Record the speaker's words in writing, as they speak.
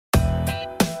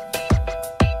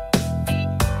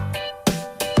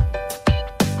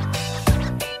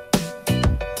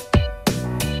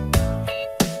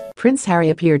Prince Harry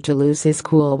appeared to lose his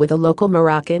cool with a local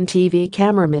Moroccan TV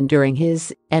cameraman during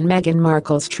his and Meghan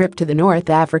Markle's trip to the North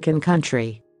African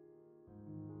country.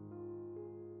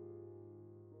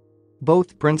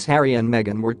 Both Prince Harry and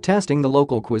Meghan were testing the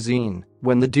local cuisine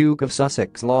when the Duke of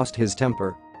Sussex lost his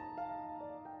temper.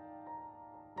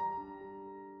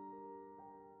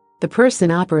 The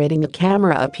person operating the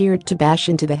camera appeared to bash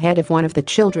into the head of one of the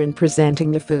children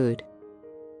presenting the food.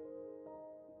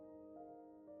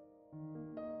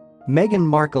 Meghan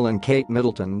Markle and Kate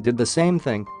Middleton did the same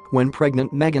thing when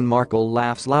pregnant Meghan Markle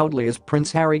laughs loudly as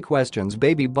Prince Harry questions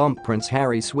baby bump. Prince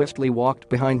Harry swiftly walked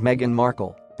behind Meghan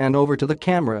Markle and over to the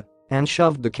camera and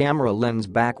shoved the camera lens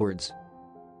backwards.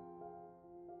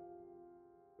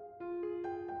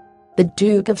 The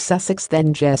Duke of Sussex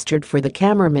then gestured for the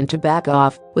cameraman to back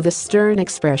off with a stern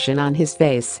expression on his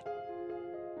face.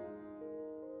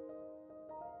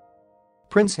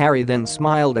 Prince Harry then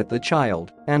smiled at the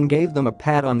child and gave them a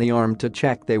pat on the arm to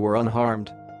check they were unharmed.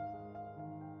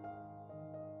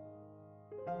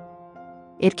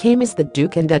 It came as the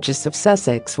Duke and Duchess of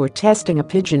Sussex were testing a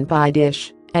pigeon pie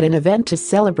dish at an event to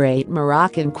celebrate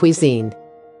Moroccan cuisine.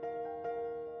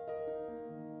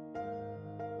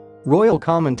 Royal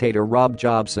commentator Rob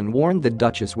Jobson warned the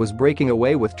Duchess was breaking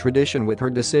away with tradition with her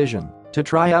decision to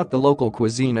try out the local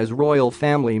cuisine, as royal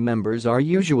family members are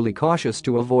usually cautious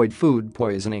to avoid food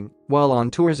poisoning while on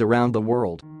tours around the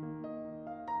world.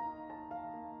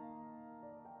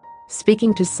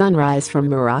 Speaking to Sunrise from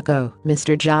Morocco,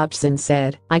 Mr. Jobson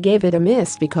said, "I gave it a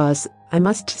miss because, I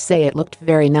must say, it looked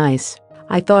very nice.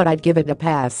 I thought I'd give it a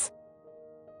pass."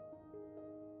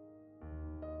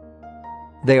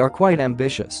 They are quite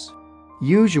ambitious.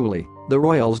 Usually, the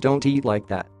royals don't eat like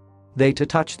that. They to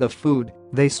touch the food,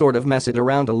 they sort of mess it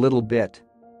around a little bit.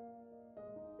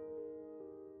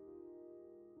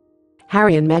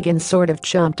 Harry and Meghan sort of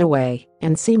chomped away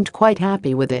and seemed quite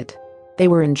happy with it. They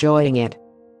were enjoying it.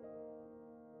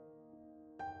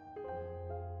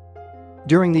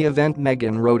 During the event,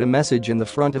 Meghan wrote a message in the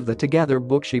front of the Together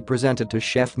book she presented to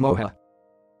Chef Moha.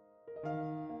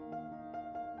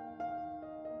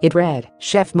 It read,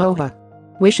 "Chef Moha.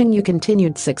 Wishing you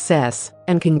continued success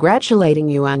and congratulating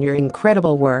you on your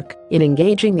incredible work in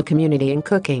engaging the community in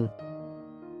cooking.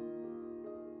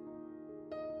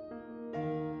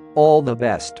 All the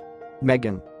best,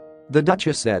 Meghan." The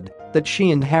Duchess said that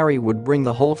she and Harry would bring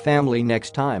the whole family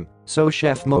next time so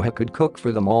Chef Moha could cook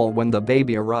for them all when the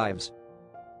baby arrives.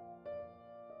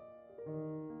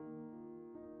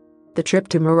 The trip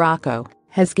to Morocco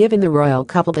has given the royal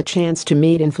couple the chance to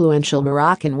meet influential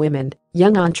Moroccan women,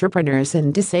 young entrepreneurs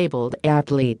and disabled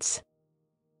athletes.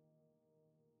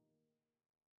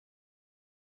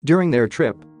 During their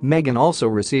trip, Meghan also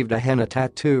received a henna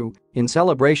tattoo in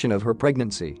celebration of her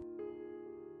pregnancy.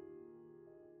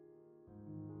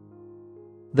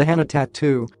 The henna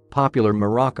tattoo, popular in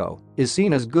Morocco, is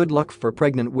seen as good luck for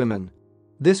pregnant women.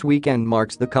 This weekend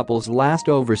marks the couple's last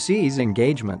overseas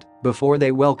engagement before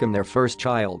they welcome their first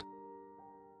child.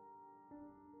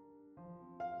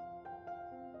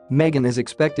 Meghan is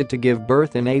expected to give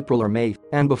birth in April or May,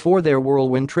 and before their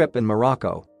whirlwind trip in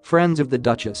Morocco, friends of the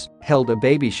Duchess held a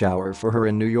baby shower for her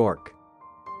in New York.